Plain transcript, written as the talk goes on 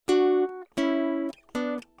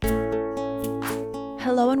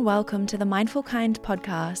Hello and welcome to the Mindful Kind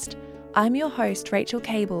podcast. I'm your host, Rachel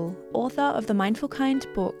Cable, author of the Mindful Kind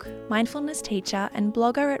book, mindfulness teacher, and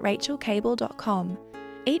blogger at rachelcable.com.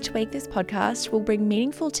 Each week, this podcast will bring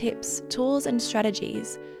meaningful tips, tools, and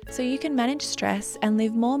strategies so you can manage stress and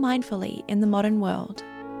live more mindfully in the modern world.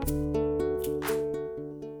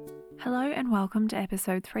 Hello and welcome to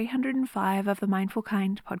episode 305 of the Mindful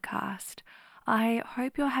Kind podcast. I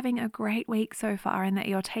hope you're having a great week so far and that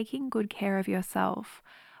you're taking good care of yourself.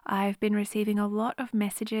 I've been receiving a lot of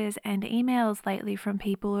messages and emails lately from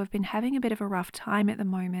people who have been having a bit of a rough time at the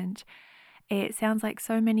moment. It sounds like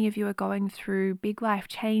so many of you are going through big life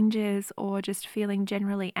changes or just feeling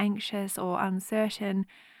generally anxious or uncertain.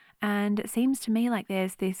 And it seems to me like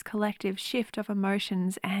there's this collective shift of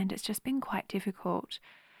emotions and it's just been quite difficult.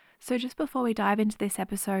 So just before we dive into this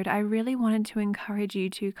episode, I really wanted to encourage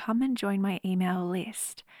you to come and join my email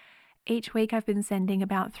list. Each week I've been sending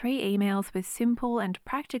about 3 emails with simple and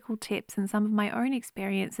practical tips and some of my own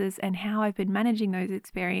experiences and how I've been managing those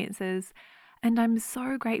experiences. And I'm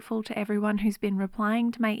so grateful to everyone who's been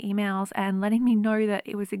replying to my emails and letting me know that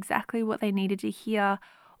it was exactly what they needed to hear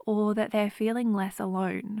or that they're feeling less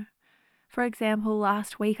alone. For example,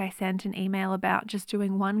 last week I sent an email about just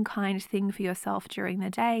doing one kind thing for yourself during the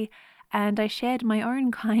day, and I shared my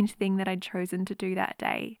own kind thing that I'd chosen to do that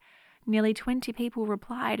day. Nearly 20 people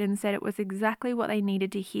replied and said it was exactly what they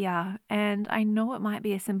needed to hear, and I know it might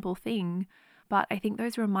be a simple thing, but I think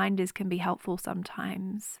those reminders can be helpful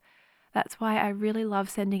sometimes. That's why I really love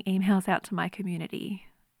sending emails out to my community.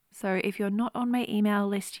 So if you're not on my email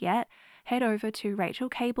list yet, head over to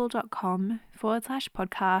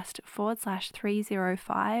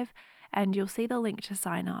rachelcable.com/podcast/305 and you'll see the link to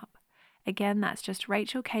sign up. Again, that's just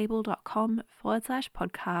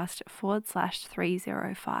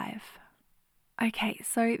rachelcable.com/podcast/305. Okay,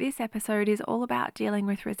 so this episode is all about dealing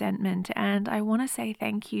with resentment, and I want to say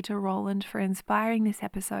thank you to Roland for inspiring this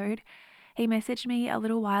episode. He messaged me a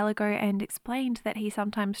little while ago and explained that he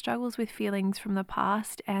sometimes struggles with feelings from the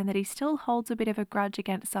past and that he still holds a bit of a grudge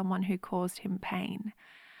against someone who caused him pain.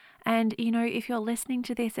 And, if you're listening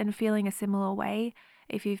to this and feeling a similar way,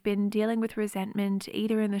 if you've been dealing with resentment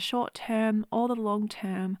either in the short term or the long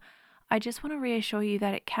term, I just want to reassure you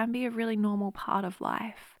that it can be a really normal part of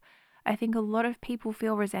life. I think a lot of people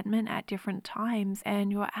feel resentment at different times, and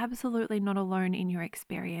you're absolutely not alone in your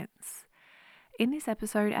experience. In this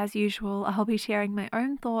episode, as usual, I'll be sharing my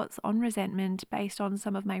own thoughts on resentment based on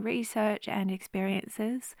some of my research and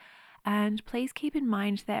experiences. And please keep in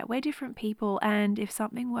mind that we're different people, and if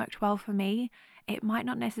something worked well for me, it might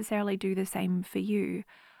not necessarily do the same for you.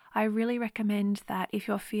 I really recommend that if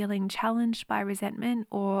you're feeling challenged by resentment,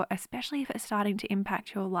 or especially if it's starting to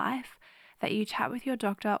impact your life, that you chat with your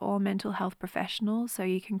doctor or mental health professional so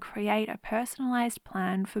you can create a personalized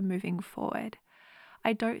plan for moving forward.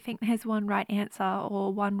 I don't think there's one right answer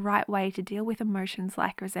or one right way to deal with emotions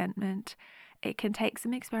like resentment. It can take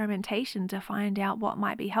some experimentation to find out what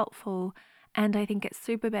might be helpful, and I think it's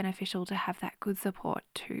super beneficial to have that good support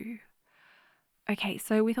too. Okay,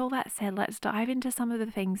 so with all that said, let's dive into some of the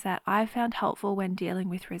things that I've found helpful when dealing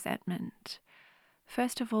with resentment.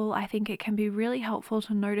 First of all, I think it can be really helpful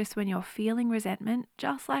to notice when you're feeling resentment,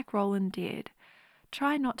 just like Roland did.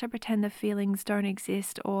 Try not to pretend the feelings don't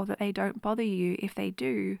exist or that they don't bother you if they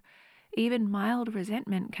do. Even mild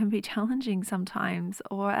resentment can be challenging sometimes,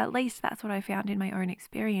 or at least that's what I found in my own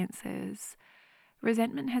experiences.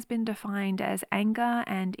 Resentment has been defined as anger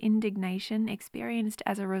and indignation experienced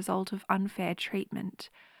as a result of unfair treatment.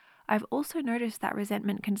 I've also noticed that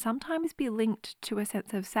resentment can sometimes be linked to a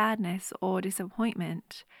sense of sadness or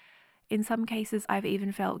disappointment. In some cases, I've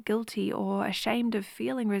even felt guilty or ashamed of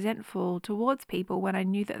feeling resentful towards people when I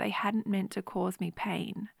knew that they hadn't meant to cause me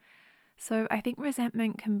pain. So I think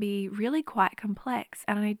resentment can be really quite complex,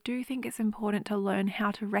 and I do think it's important to learn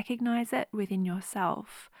how to recognize it within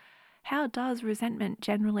yourself. How does resentment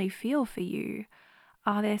generally feel for you?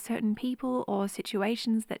 Are there certain people or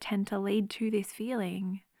situations that tend to lead to this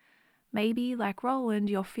feeling? Maybe, like Roland,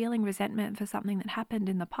 you're feeling resentment for something that happened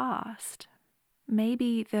in the past.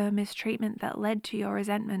 Maybe the mistreatment that led to your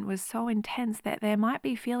resentment was so intense that there might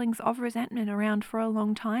be feelings of resentment around for a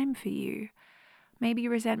long time for you. Maybe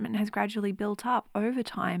resentment has gradually built up over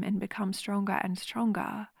time and become stronger and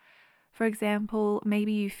stronger. For example,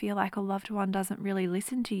 maybe you feel like a loved one doesn't really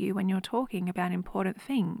listen to you when you're talking about important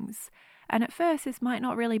things. And at first, this might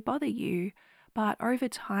not really bother you, but over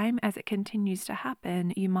time, as it continues to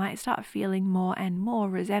happen, you might start feeling more and more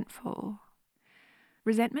resentful.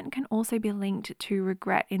 Resentment can also be linked to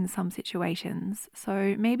regret in some situations.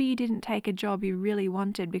 So maybe you didn't take a job you really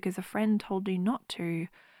wanted because a friend told you not to,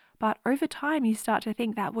 But over time, you start to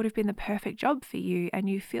think that would have been the perfect job for you, and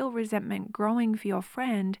you feel resentment growing for your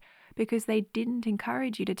friend because they didn't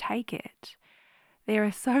encourage you to take it. There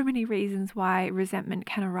are so many reasons why resentment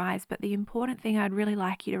can arise, but the important thing I'd really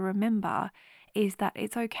like you to remember is that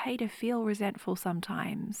it's okay to feel resentful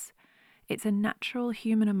sometimes. It's a natural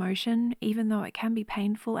human emotion, even though it can be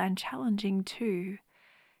painful and challenging too.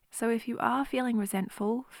 So if you are feeling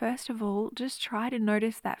resentful, first of all, just try to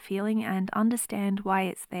notice that feeling and understand why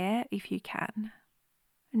it's there if you can.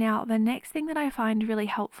 Now, the next thing that I find really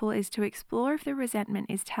helpful is to explore if the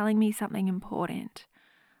resentment is telling me something important.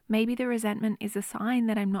 Maybe the resentment is a sign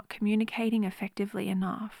that I'm not communicating effectively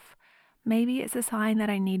enough. Maybe it's a sign that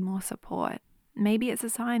I need more support. Maybe it's a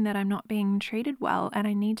sign that I'm not being treated well and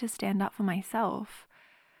I need to stand up for myself.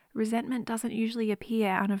 Resentment doesn't usually appear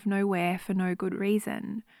out of nowhere for no good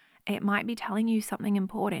reason. It might be telling you something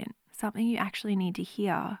important, something you actually need to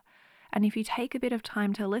hear. And if you take a bit of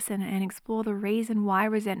time to listen and explore the reason why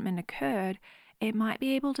resentment occurred, it might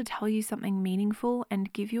be able to tell you something meaningful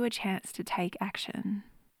and give you a chance to take action.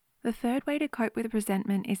 The third way to cope with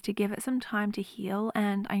resentment is to give it some time to heal,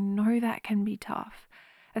 and I know that can be tough,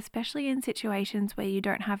 especially in situations where you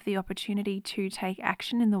don't have the opportunity to take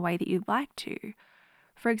action in the way that you'd like to.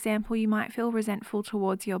 For example, you might feel resentful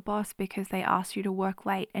towards your boss because they asked you to work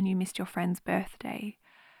late and you missed your friend's birthday.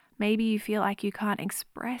 Maybe you feel like you can't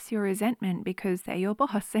express your resentment because they're your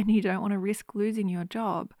boss and you don't want to risk losing your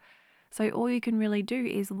job. So all you can really do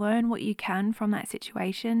is learn what you can from that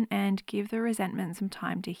situation and give the resentment some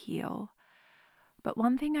time to heal. But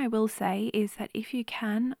one thing I will say is that if you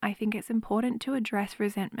can, I think it's important to address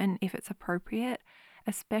resentment if it's appropriate,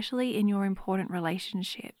 especially in your important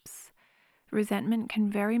relationships. Resentment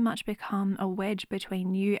can very much become a wedge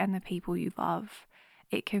between you and the people you love.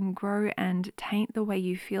 It can grow and taint the way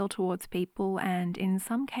you feel towards people, and in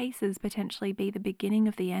some cases potentially be the beginning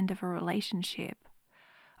of the end of a relationship.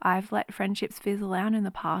 I've let friendships fizzle out in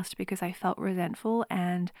the past because I felt resentful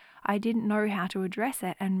and I didn't know how to address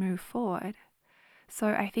it and move forward. So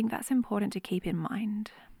I think that's important to keep in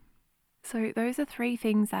mind. So those are 3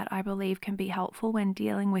 things that I believe can be helpful when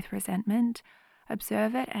dealing with resentment.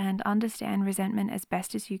 Observe it and understand resentment as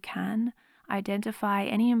best as you can. Identify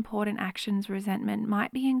any important actions resentment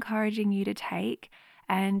might be encouraging you to take,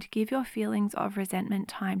 and give your feelings of resentment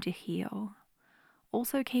time to heal.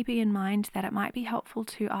 Also keeping in mind that it might be helpful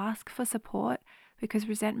to ask for support because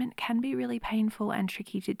resentment can be really painful and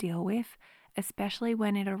tricky to deal with, especially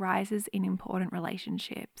when it arises in important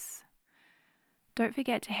relationships. Don't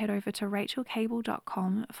forget to head over to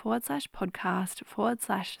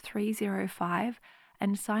rachelcable.com/podcast/305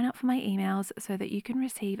 and sign up for my emails so that you can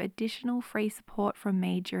receive additional free support from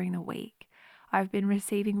me during the week. I've been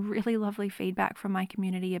receiving really lovely feedback from my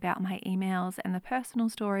community about my emails and the personal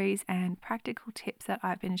stories and practical tips that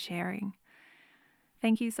I've been sharing.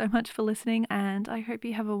 Thank you so much for listening, and I hope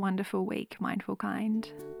you have a wonderful week, Mindful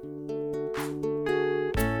Kind.